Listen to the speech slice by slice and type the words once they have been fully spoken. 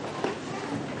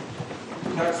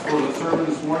text for the sermon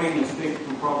this morning is taken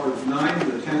from Proverbs 9,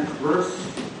 the 10th verse,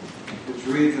 which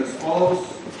reads as follows: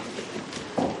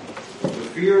 The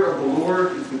fear of the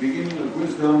Lord is the beginning of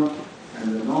wisdom,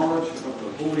 and the knowledge of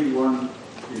the Holy One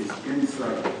is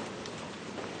insight.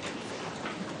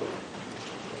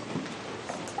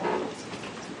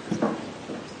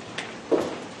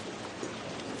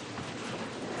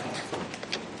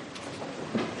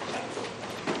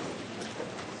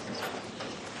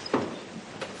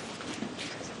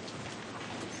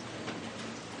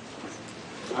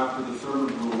 After the sermon,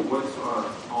 we will voice our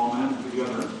amen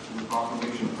together in the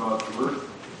proclamation of God's word.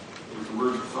 It is the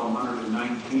words of Psalm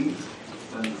 119,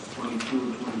 verses 22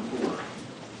 and 24.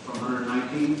 Psalm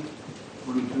 119,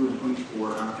 22 and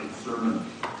 24 after the sermon.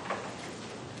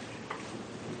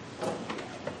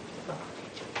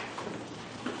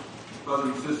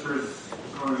 Brothers and sisters,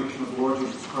 congregation of the Lord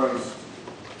Jesus Christ,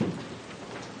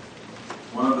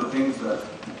 one of the things that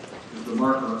is the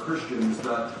mark of a Christian is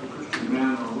that the Christian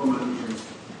man or woman is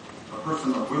a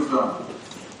person of wisdom.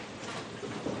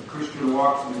 The Christian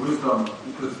walks in wisdom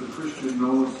because the Christian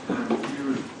knows and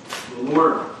fears the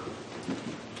Lord.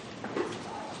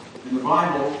 In the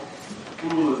Bible, a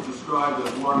fool is described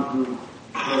as one who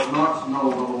does not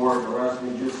know the Lord, or as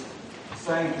we just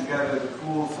sang together, the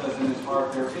fool says in his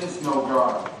heart, there is no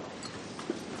God.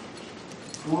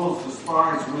 Fools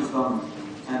despise wisdom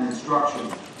and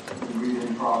instruction, we read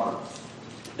in Proverbs.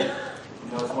 And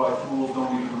that's why fools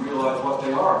don't even realize what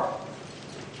they are.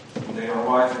 They are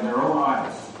wise in their own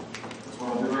eyes. It's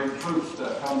one of the great truths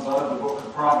that comes out of the book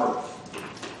of Proverbs.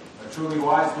 A truly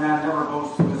wise man never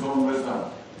boasts of his own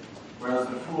wisdom, whereas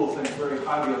the fool thinks very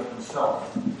highly of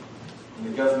himself, and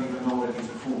he doesn't even know that he's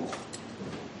a fool.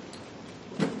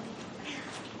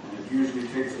 And it usually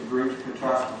takes a great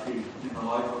catastrophe in the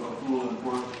life of a fool in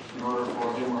order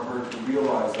for him or her to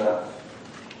realize that.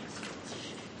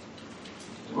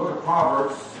 The book of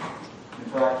Proverbs,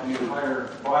 in fact, the entire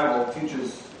Bible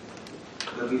teaches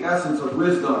that the essence of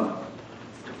wisdom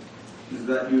is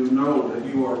that you know that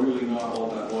you are really not all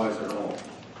that wise at all.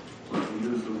 When we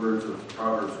use the words of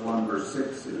Proverbs 1 verse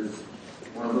 6, it is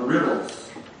one of the riddles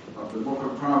of the book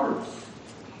of Proverbs.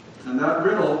 And that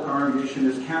riddle, congregation,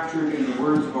 is captured in the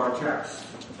words of our text,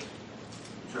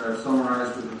 which I have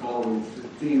summarized with the following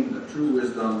theme: that true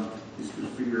wisdom is to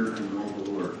fear and know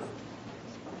the Lord.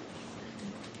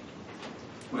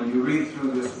 When you read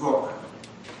through this book,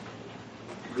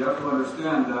 we have to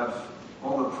understand that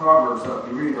all the Proverbs that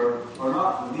we read are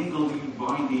not legally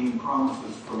binding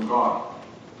promises from God.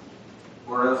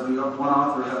 Or as the one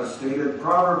author has stated,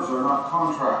 Proverbs are not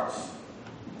contracts.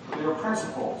 They are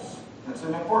principles. It's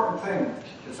an important thing.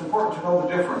 It's important to know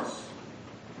the difference.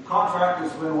 The contract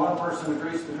is when one person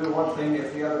agrees to do one thing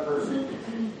if the other person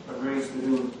agrees to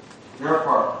do their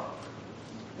part.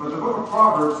 But the book of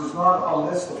Proverbs is not a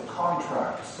list of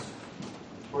contracts.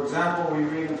 For example, we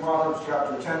read in Proverbs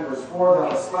chapter 10, verse 4,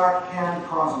 that a slack hand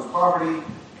causes poverty,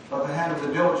 but the hand of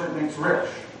the diligent makes rich.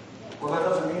 Well, that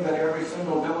doesn't mean that every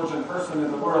single diligent person in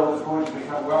the world is going to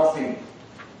become wealthy.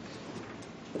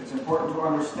 It's important to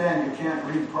understand you can't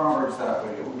read Proverbs that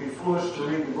way. It would be foolish to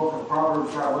read the book of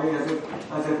Proverbs that way, as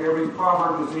if every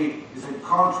proverb is a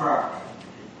contract.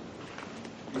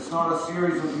 It's not a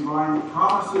series of divine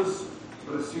promises,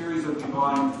 but a series of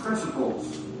divine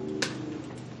principles.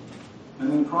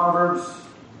 And in Proverbs,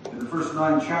 in the first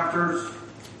 9 chapters,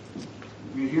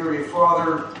 we hear a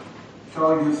father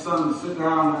telling his son, sit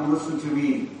down and listen to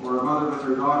me, or a mother with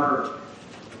her daughter.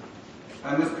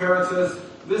 And this parent says,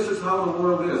 this is how the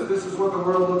world is. This is what the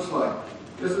world looks like.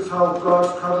 This is how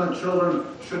God's covenant children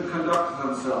should conduct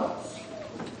themselves.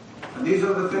 And these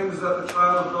are the things that the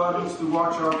child of God needs to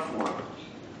watch out for.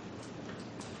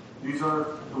 These are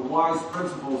the wise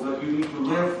principles that you need to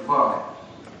live by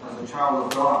as a child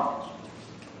of God.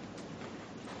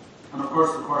 And of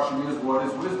course the question is, what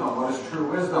is wisdom? What is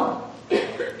true wisdom?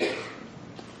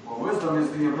 Well, wisdom is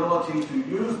the ability to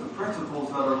use the principles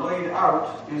that are laid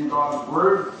out in God's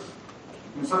Word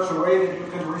in such a way that you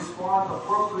can respond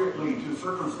appropriately to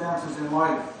circumstances in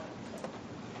life.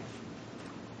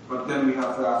 But then we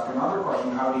have to ask another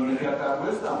question: how do you get that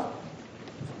wisdom?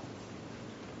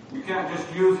 You can't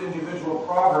just use individual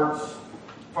proverbs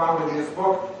found in this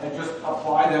book and just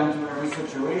apply them to every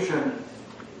situation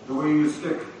the way you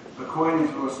stick a coin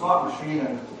into a slot machine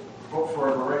and hope for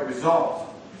the right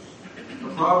result. The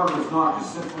proverb is not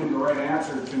just simply the right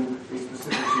answer to a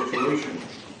specific situation.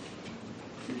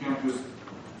 You can't just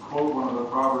quote one of the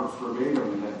proverbs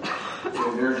verbatim and then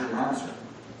say, there's your answer.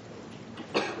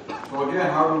 So again,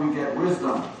 how do we get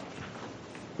wisdom?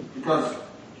 Because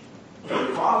the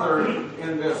father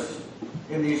in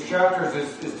in these chapters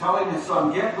is telling his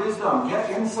son, get wisdom, get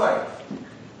insight.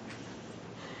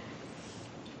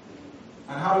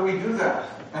 And how do we do that?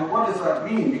 And what does that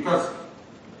mean? Because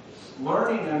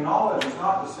learning and knowledge is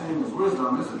not the same as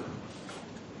wisdom, is it?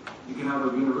 You can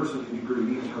have a university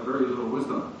degree and have very little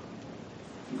wisdom.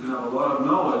 You can have a lot of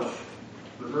knowledge,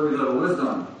 but very little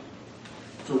wisdom.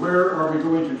 So where are we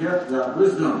going to get that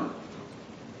wisdom?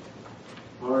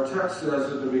 Well, our text says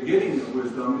that the beginning of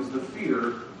wisdom is the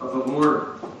fear of the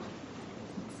Lord.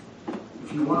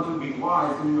 If you want to be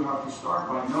wise, then you have to start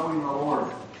by knowing the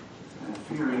Lord and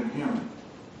fearing Him.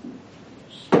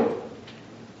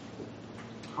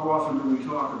 How often do we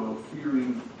talk about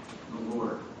fearing the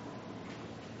Lord?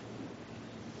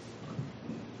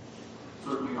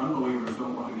 Certainly unbelievers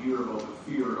don't want to hear about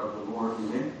the fear of the Lord, do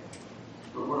they?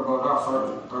 But what about us?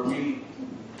 Are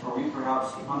we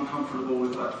perhaps uncomfortable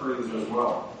with that phrase as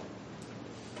well?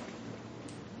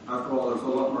 After all, it's a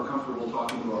lot more comfortable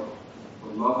talking about the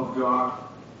love of God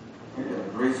and the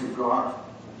grace of God.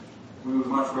 We would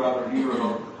much rather hear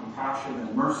about the compassion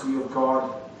and mercy of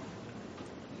God.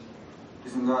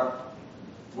 Isn't that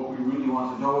what we really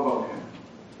want to know about Him?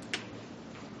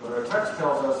 But our text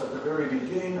tells us that the very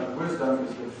beginning of wisdom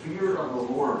is the fear of the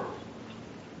Lord.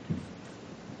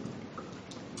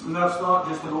 And that's not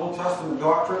just an Old Testament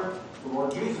doctrine. The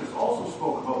Lord Jesus also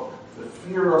spoke about the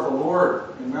fear of the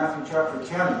Lord in Matthew chapter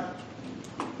 10.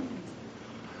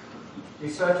 He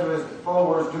said to His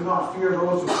followers, do not fear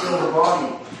those who kill the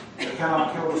body, but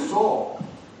cannot kill the soul.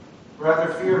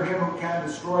 Rather fear Him who can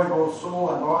destroy both soul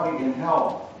and body in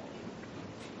hell.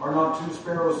 Are not 2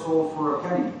 sparrows sold for a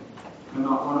penny? And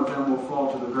not one of them will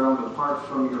fall to the ground apart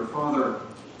from your Father.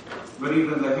 But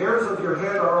even the hairs of your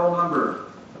head are all numbered.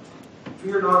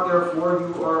 Fear not, therefore,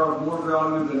 you are of more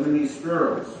value than many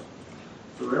sparrows.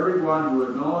 So everyone who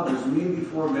acknowledges me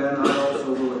before men, I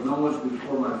also will acknowledge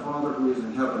before my Father who is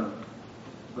in heaven.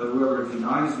 But whoever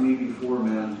denies me before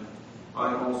men,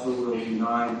 I also will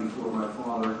deny before my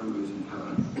Father who is in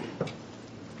heaven.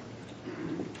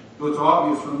 So it's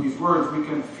obvious from these words we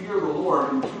can fear the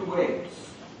Lord in 2 ways.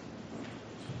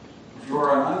 If you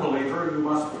are an unbeliever, you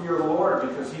must fear the Lord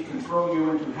because He can throw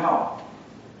you into hell.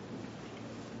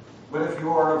 But if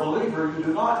you are a believer, you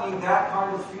do not need that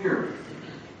kind of fear.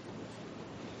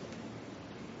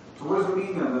 So what does it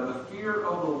mean then? That the fear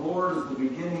of the Lord is the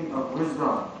beginning of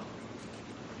wisdom.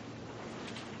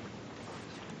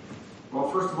 Well,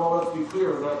 first of all, let's be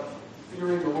clear that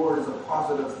fearing the Lord is a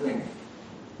positive thing.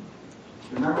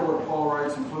 Remember what Paul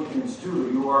writes in Philippians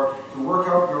 2. You are to work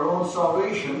out your own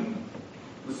salvation,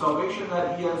 the salvation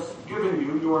that He has given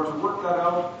you. You are to work that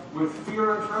out with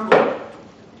fear and trembling.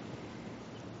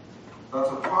 That's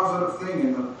a positive thing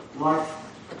in the life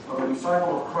of a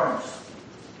disciple of Christ.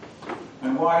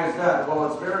 And why is that? Well,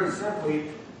 it's very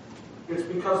simply, it's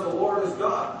because the Lord is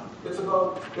God. It's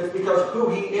because who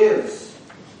He is.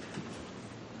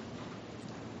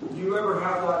 Do you ever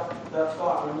have that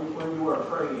thought when you are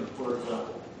praying, for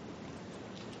example?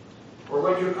 Or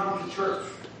when you come to church?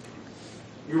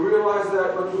 You realize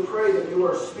that when you pray that you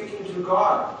are speaking to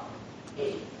God,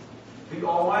 the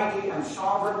Almighty and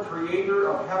Sovereign Creator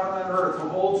of heaven and earth, who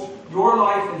holds your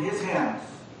life in His hands.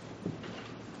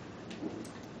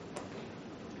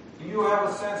 Do you have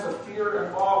a sense of fear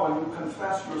and awe when you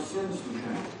confess your sins to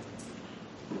Him?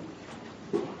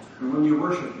 And when you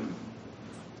worship Him?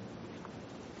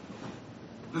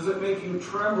 Does it make you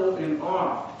tremble in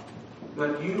awe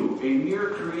that you, a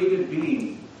mere created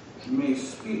being, may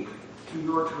speak to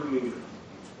your Creator?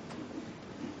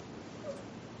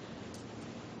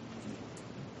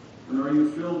 And are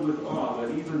you filled with awe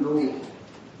that even though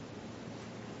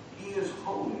He is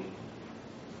holy,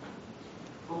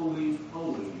 holy,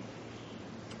 holy,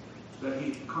 that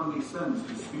He condescends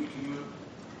to speak to you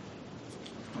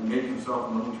and make Himself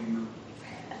known to you?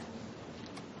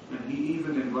 And He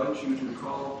even invites you to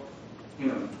call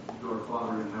Him your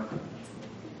Father in heaven.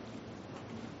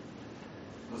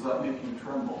 Does that make you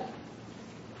tremble?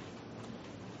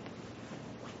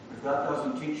 If that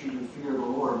doesn't teach you to fear the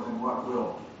Lord, then what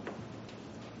will?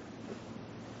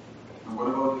 And what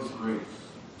about His grace?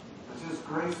 Does His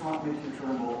grace not make you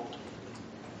tremble?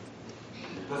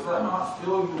 Does that not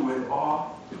fill you with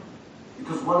awe?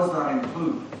 Because what does that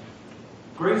include?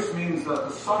 Grace means that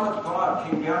the Son of God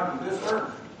came down to this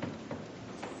earth.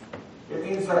 It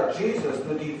means that Jesus,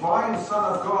 the divine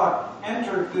Son of God,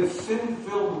 entered this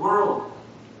sin-filled world.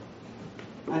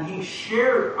 And He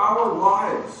shared our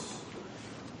lives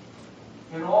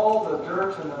in all the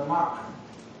dirt and the muck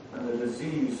and the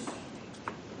disease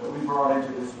that we brought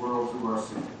into this world through our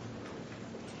sin.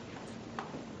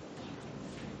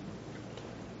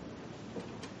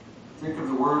 Think of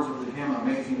the words of the hymn,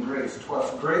 Amazing Grace.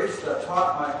 'Twas grace that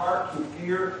taught my heart to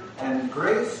fear, and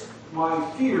grace my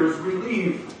fears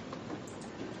relieve.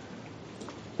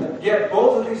 And yet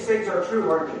both of these things are true,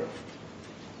 aren't they?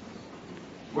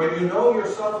 When you know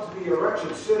yourself to be a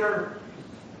wretched sinner,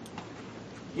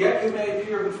 yet you may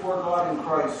appear before God in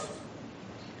Christ.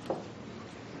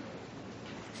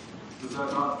 Does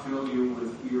that not fill you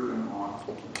with fear and awe?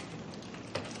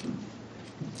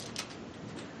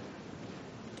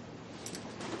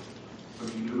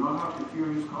 But you do not have to fear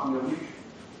his condemnation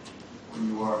when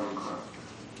you are in Christ.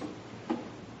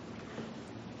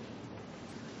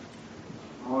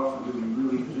 How often do we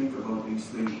really think about these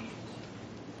things?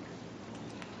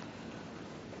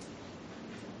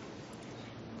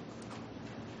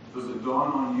 Does it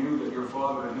dawn on you that your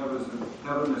Father in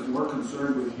heaven is more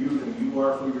concerned with you than you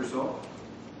are for yourself?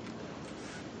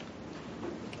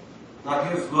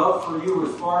 That his love for you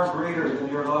is far greater than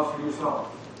your love for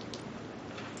yourself?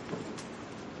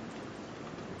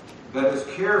 That his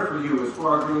care for you is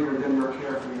far greater than your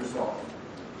care for yourself?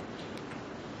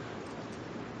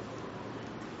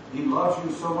 He loves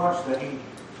you so much that he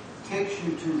takes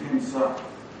you to himself.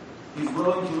 He's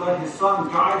willing to let his Son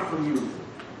die for you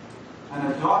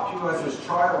and adopt you as his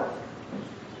child.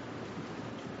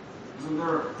 Isn't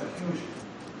there a huge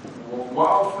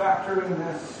wow factor in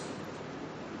this?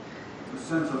 A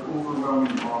sense of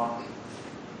overwhelming awe.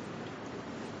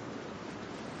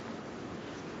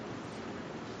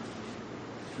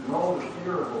 To know the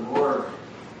fear of the Lord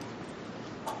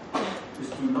is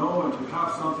to know and to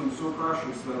have something so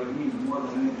precious that it means more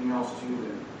than anything else to you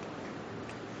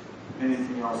than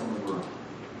anything else in the world.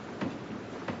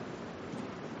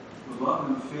 The love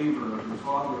and favor of your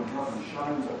Father in heaven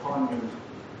shines upon you.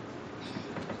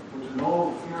 And to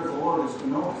know the fear of the Lord is to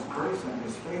know his grace and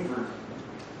his favor.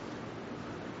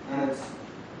 And it's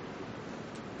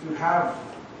to have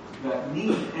that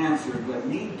need answered, that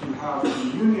need to have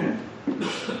communion.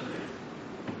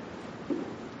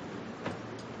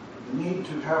 The need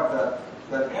to have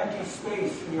that empty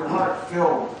space in your heart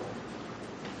filled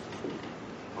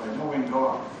by knowing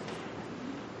God.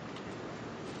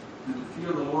 And to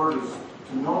fear the Lord is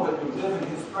to know that you live in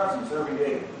his presence every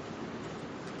day.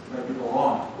 That you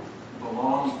belong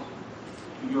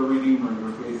to your Redeemer,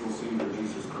 your faithful Savior,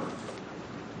 Jesus Christ.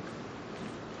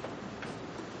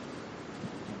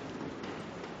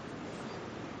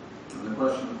 And the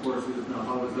question, of course, is now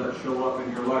how does that show up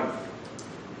in your life?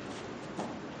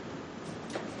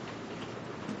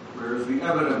 Where is the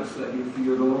evidence that you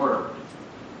fear the Lord?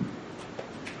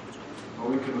 Well,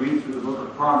 we can read through the book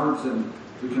of Proverbs and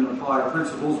we can apply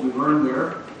principles we learned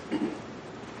there.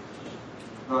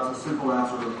 That's a simple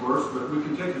answer, of course, but we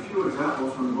can take a few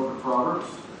examples from the book of Proverbs.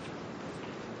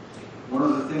 One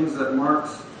of the things that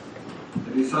marks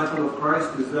a disciple of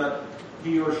Christ is that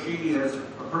he or she is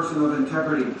a person of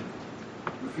integrity.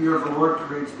 The fear of the Lord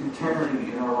creates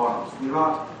integrity in our lives. We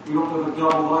don't live a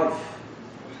double life.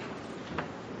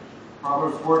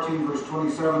 Proverbs 14 verse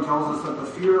 27 tells us that the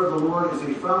fear of the Lord is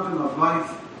a fountain of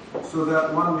life, so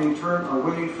that one may turn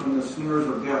away from the snares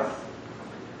of death.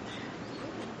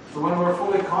 So when we're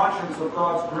fully conscious of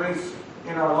God's grace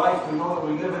in our life, we know that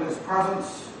we live in his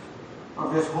presence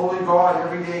of this holy God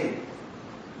every day.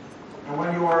 And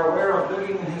when you are aware of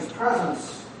living in his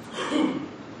presence,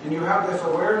 and you have this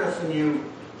awareness in you,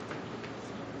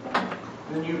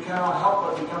 then you cannot help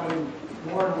but becoming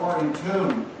more and more in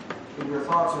tune in your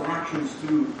thoughts and actions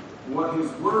to what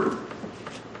his word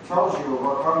tells you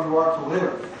about how you ought to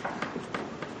live.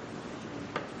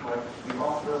 Like the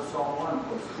author of Psalm 1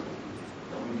 puts it,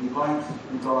 that we delight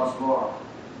in God's law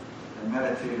and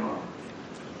meditate on it.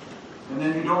 And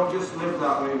then you don't just live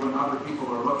that way when other people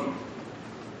are looking,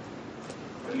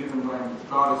 but even when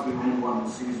God is the only one who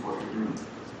sees what you're doing.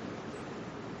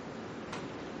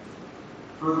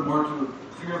 Furthermore, to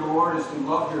fear the Lord is to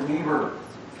love your neighbor.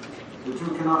 The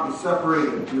two cannot be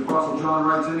separated. The Apostle John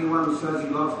writes, anyone who says he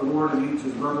loves the Lord and hates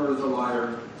his brother is a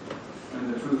liar,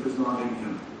 and the truth is not in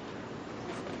him.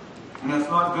 And that's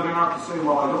not good enough to say,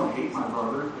 well, I don't hate my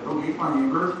brother, I don't hate my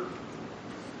neighbor.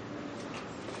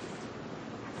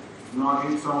 To not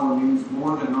hate someone means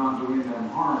more than not doing them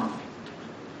harm.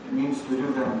 It means to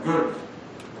do them good.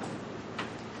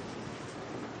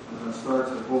 And that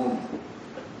starts at home.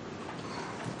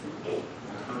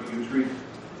 How do you treat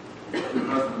your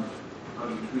husband? How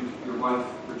do you treat your wife,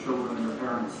 your children, your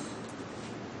parents?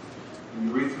 When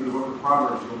you read through the book of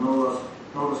Proverbs, you'll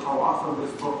notice how often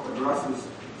this book addresses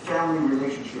family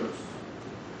relationships.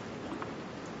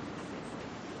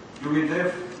 Do we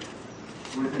live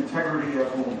with integrity at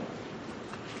home?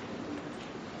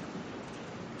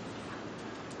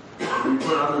 Do we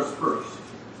put others first?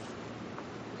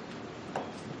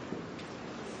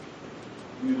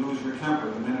 lose your temper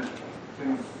the minute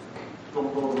things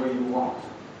don't go the way you want,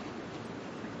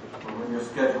 or when your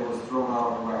schedule is thrown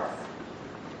out of whack.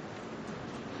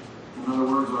 In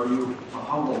other words, are you a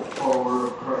humble follower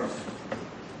of Christ?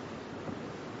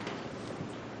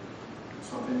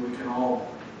 Something we can all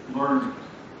learn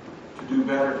to do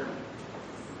better.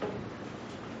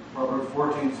 Proverbs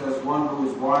 14 says, one who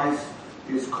is wise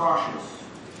is cautious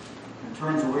and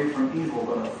turns away from evil,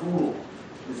 but a fool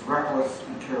is reckless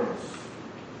and careless.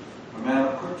 A man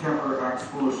of quick temper acts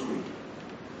foolishly,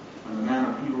 and a man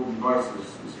of evil devices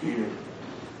is feared.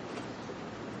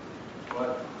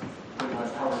 But pretty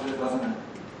much covers it, doesn't it?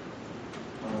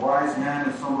 A wise man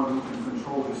is someone who can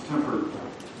control his temper.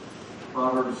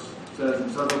 Proverbs says in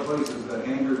several places that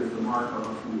anger is the mark of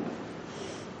a fool.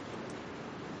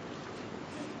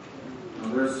 Now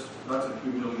that's a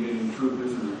humiliating truth,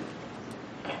 isn't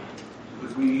it?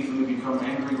 Because we easily become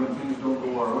angry when things don't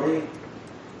go our way,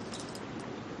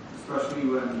 especially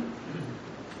when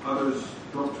others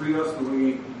don't treat us the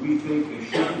way we think they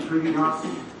should be treating us.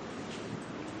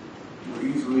 We're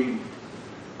easily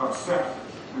upset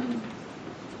and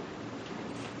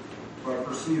by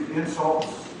perceived insults.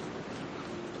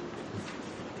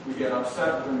 We get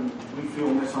upset when we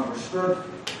feel misunderstood.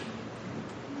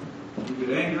 We get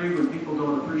angry when people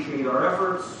don't appreciate our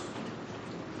efforts.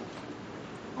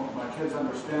 Don't my kids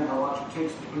understand how much it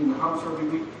takes to clean the house every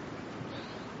week?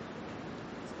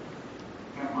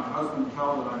 Can't my husband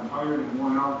tell that I'm tired and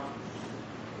worn out?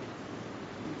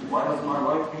 Why doesn't my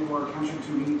wife pay more attention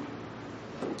to me?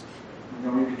 And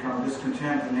then we become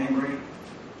discontent and angry.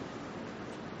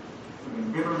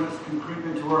 And bitterness can creep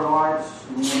into our lives,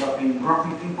 and we end up being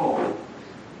grumpy people.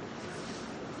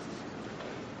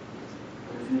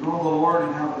 But if you know the Lord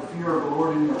and have the fear of the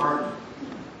Lord in your heart,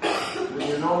 then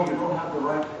you know you don't have the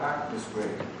right to act this way.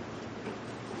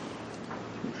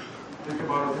 Think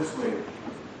about it this way.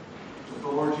 Does the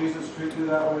Lord Jesus treat you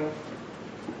that way?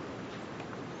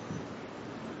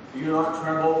 Do you not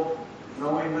tremble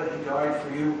knowing that He died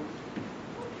for you?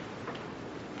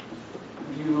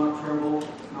 Do you not tremble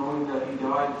knowing that He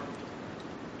died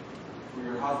for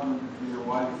your husband, for your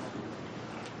wife,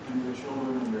 and your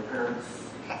children, and your parents,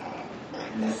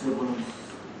 and your siblings,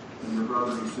 and your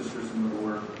brothers and sisters in the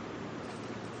Lord?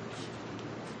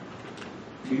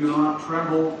 Do you not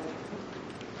tremble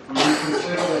when you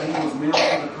consider that He was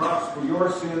nailed to the cross for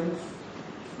your sins,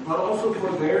 but also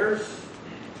for theirs?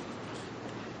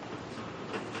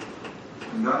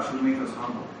 And that should make us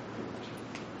humble.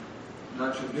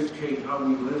 That should dictate how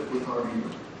we live with our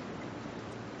neighbor.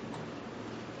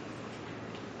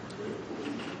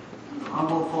 A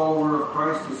humble follower of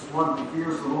Christ is one who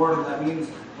fears the Lord, and that means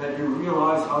that you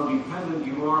realize how dependent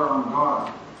you are on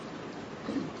God.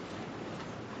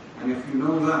 And if you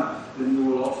know that, then you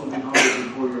will also be humble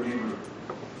before your neighbor.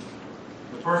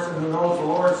 The person who knows the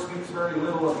Lord speaks very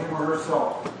little of him or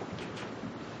herself.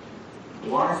 The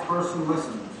wise person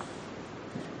listens.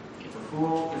 The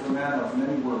fool is a man of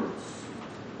many words.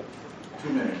 Too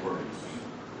many words.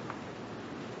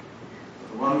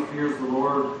 The one who fears the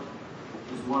Lord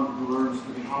is one who learns to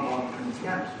be humble and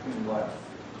content in life.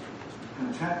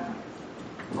 Contentment.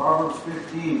 Proverbs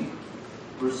 15,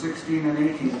 verse 16 and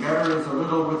 18. Better is a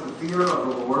little with the fear of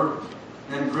the Lord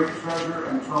than great treasure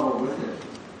and trouble with it.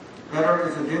 Better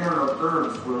is a dinner of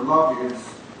herbs where love is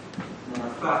than a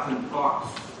fattened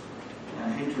ox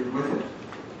and hatred with it.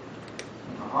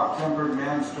 A hot-tempered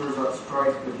man stirs up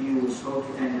strife, but he who is slow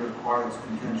to anger quiets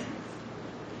contention.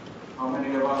 How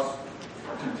many of us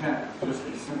are content with just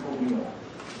a simple meal?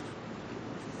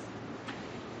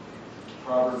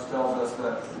 Proverbs tells us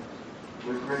that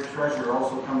with great treasure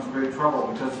also comes great trouble,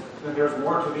 because then there's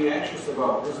more to be anxious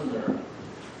about, isn't there?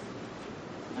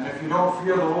 And if you don't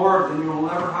fear the Lord, then you will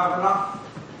never have enough.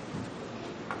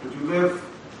 But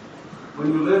when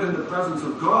you live in the presence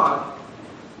of God,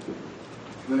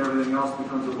 then everything else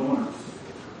becomes a bonus.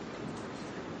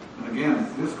 And again,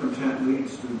 discontent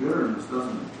leads to bitterness,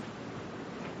 doesn't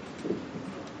it?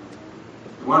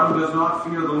 The one who does not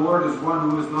fear the Lord is one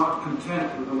who is not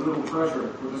content with a little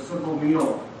treasure, with a simple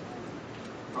meal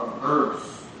of herbs.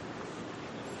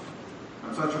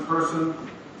 And such a person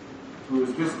who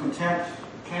is discontent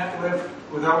can't live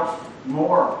without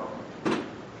more.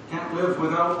 Can't live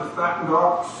without the fattened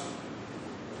ox.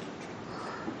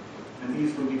 And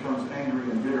easily becomes angry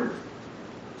and bitter.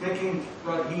 Thinking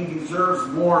that he deserves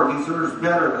more, deserves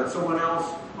better, that someone else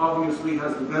obviously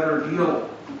has the better deal.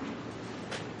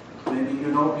 Maybe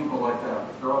you know people like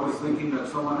that. They're always thinking that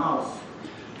someone else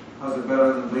has it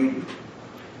better than they do.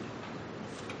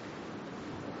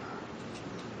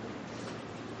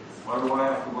 Why do I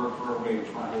have to work for a wage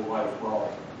my whole life?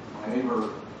 Well, my neighbor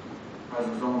has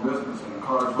his own business in a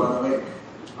cottage by the lake.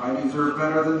 I deserve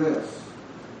better than this.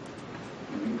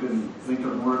 And you can think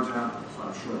of more examples,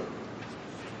 I'm sure.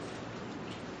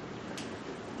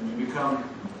 When you become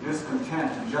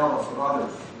discontent and jealous of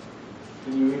others,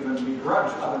 then you even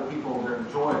begrudge other people their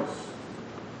joys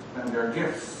and their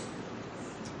gifts.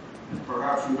 And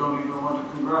perhaps you don't even want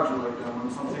to congratulate them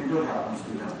when something good happens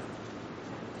to them.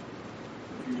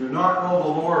 If you do not know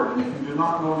the Lord, and if you do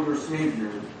not know your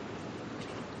Savior,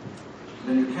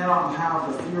 then you cannot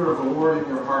have the fear of the Lord in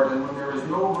your heart. And when there is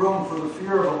no room for the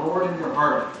fear of the Lord in your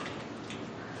heart,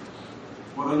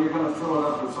 well, then you're going to fill it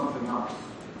up with something else.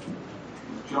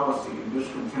 With jealousy and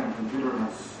discontent and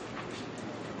bitterness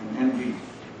and envy.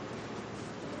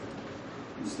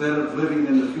 Instead of living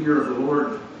in the fear of the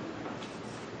Lord,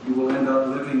 you will end up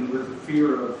living with the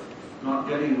fear of not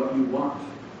getting what you want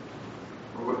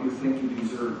or what you think you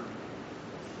deserve.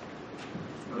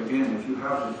 But again, if you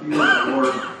have the fear of the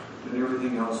Lord, then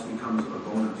everything else becomes a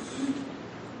bonus.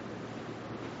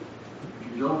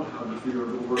 If you don't have the fear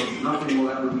of the Lord, nothing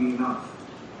will ever be enough,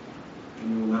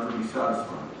 and you will never be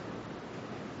satisfied.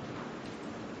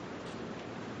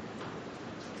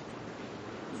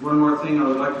 There's one more thing I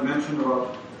would like to mention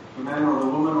about the man or the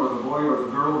woman or the boy or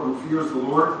the girl who fears the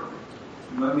Lord.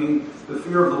 And I mean, the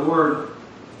fear of the Lord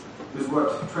is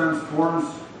what transforms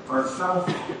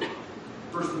ourselves,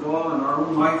 first of all, in our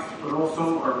own life, but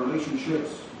also our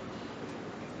relationships.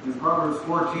 In Proverbs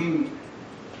 14,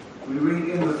 we read,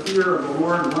 "In the fear of the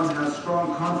Lord one has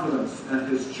strong confidence, and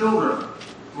his children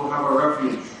will have a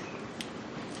refuge."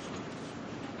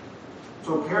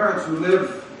 So parents who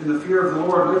live in the fear of the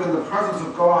Lord, live in the presence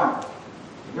of God,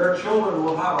 their children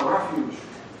will have a refuge.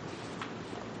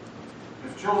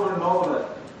 If children know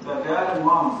that dad and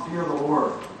mom fear the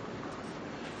Lord,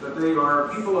 that they are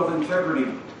people of integrity,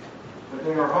 that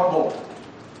they are humble,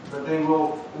 that they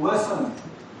will listen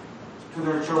to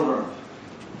their children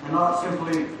and not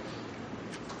simply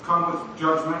come with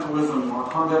judgmentalism or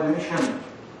condemnation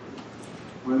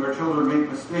when their children make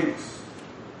mistakes,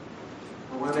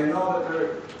 or when they know that their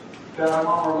dad and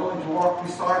mom are willing to walk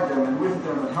beside them and with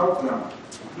them and help them,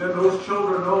 then those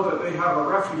children know that they have a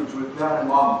refuge with dad and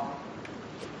mom.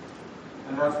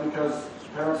 And that's because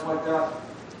parents like that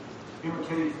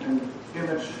imitate and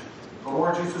image the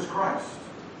Lord Jesus Christ.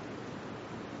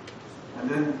 And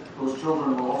then those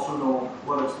children will also know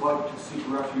what it's like to seek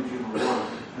refuge in the Lord.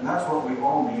 And that's what we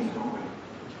all need, don't we?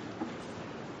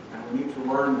 And we need to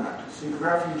learn that. To seek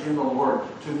refuge in the Lord.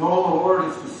 To know the Lord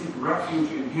is to seek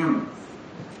refuge in Him.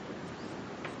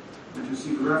 And to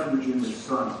seek refuge in His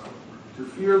Son. To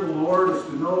fear the Lord is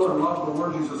to know and love the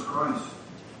Lord Jesus Christ,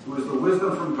 who is the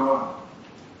wisdom from God.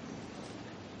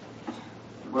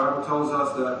 The Bible tells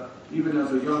us that even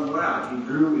as a young lad, he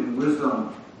grew in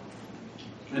wisdom.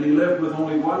 And he lived with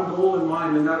only one goal in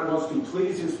mind, and that was to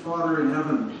please his Father in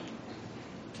heaven.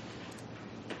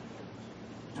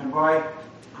 And by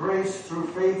grace through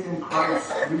faith in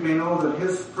Christ, we may know that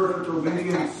His perfect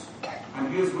obedience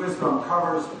and His wisdom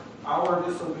covers our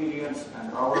disobedience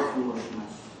and our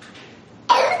foolishness.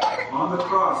 On the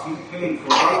cross, He paid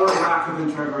for our lack of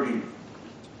integrity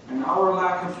and our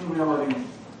lack of humility,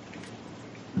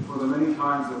 and for the many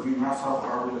times that we mess up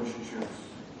our relationships.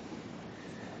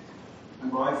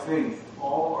 And by faith,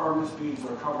 all our misdeeds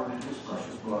are covered in His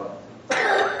precious blood.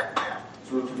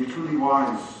 So to be truly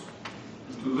wise,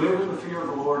 and to live in the fear of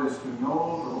the Lord, is to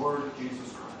know the Lord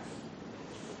Jesus Christ.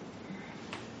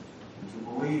 And to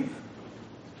believe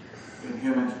in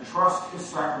Him and to trust His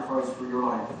sacrifice for your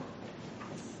life.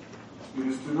 It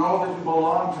is to know that you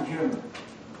belong to Him,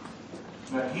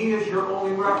 that He is your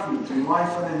only refuge in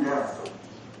life and in death.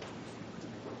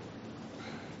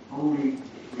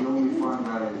 We only find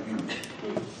that in Him,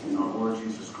 in our Lord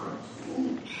Jesus Christ.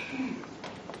 And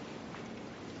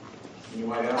you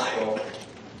might ask, well,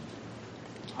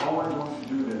 how am I going to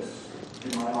do this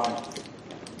in my life?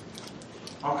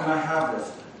 How can I have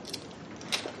this?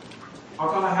 How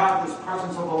can I have this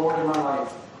presence of the Lord in my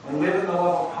life and live in the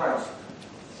love of Christ?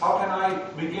 How can I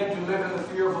begin to live in the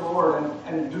fear of the Lord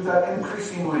and do that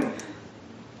increasingly?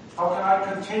 How can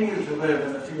I continue to live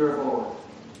in the fear of the Lord?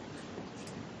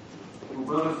 Well,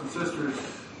 brothers and sisters,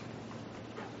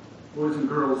 boys and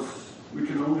girls, we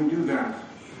can only do that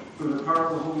through the power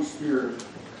of the Holy Spirit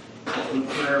in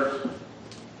prayer.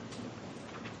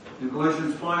 In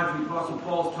Galatians 5, the Apostle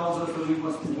Paul tells us that we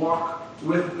must walk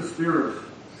with the Spirit.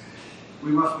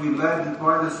 We must be led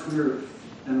by the Spirit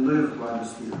and live by the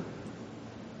Spirit.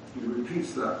 He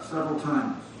repeats that several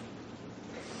times.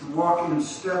 To walk in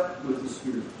step with the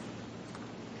Spirit.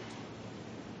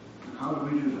 And how do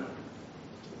we do that?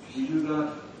 We do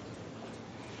that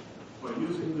by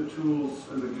using the tools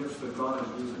and the gifts that God has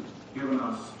given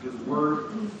us His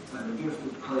Word and the gift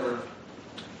of prayer.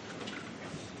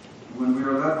 When we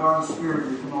are led by the Spirit,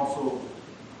 we can also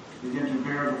begin to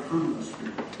bear the fruit of the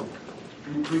Spirit,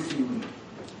 increasingly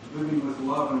living with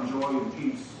love and joy and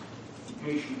peace, and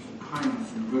patience and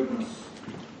kindness and goodness.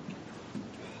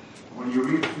 When you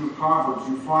read through Proverbs,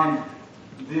 you find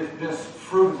this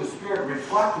fruit of the Spirit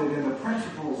reflected in the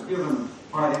principles given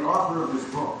by the author of this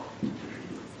book.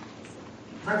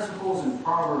 Principles in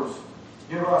Proverbs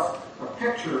give us a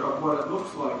picture of what it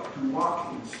looks like to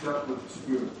walk in step with the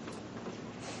Spirit.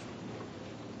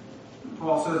 And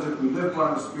Paul says, if we live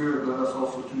by the Spirit, let us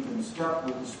also keep in step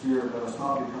with the Spirit. Let us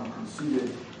not become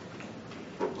conceited,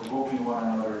 provoking one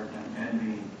another and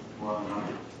envying one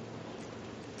another.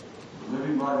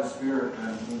 Living by the Spirit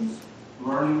then means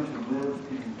learning to live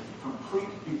in complete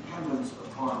dependence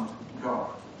upon God.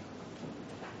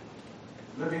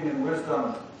 Living in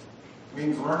wisdom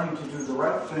means learning to do the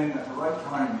right thing at the right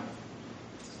time,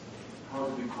 how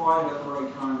to be quiet at the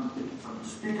right time, how to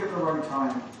speak at the right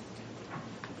time.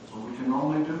 So we can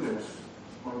only do this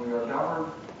when we are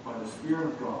governed by the Spirit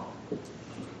of God.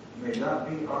 May that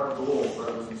be our goal,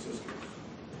 brothers and sisters,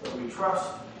 that we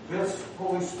trust this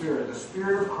Holy Spirit, the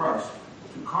Spirit of Christ,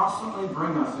 to constantly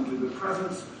bring us into the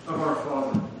presence of our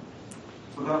Father,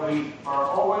 so that we are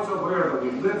always aware that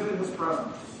we live in His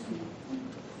presence,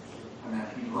 and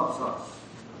that He loves us,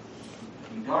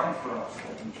 that He died for us,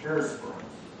 that He cares for us.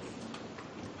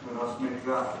 Let us make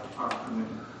that our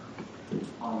commitment.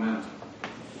 Amen.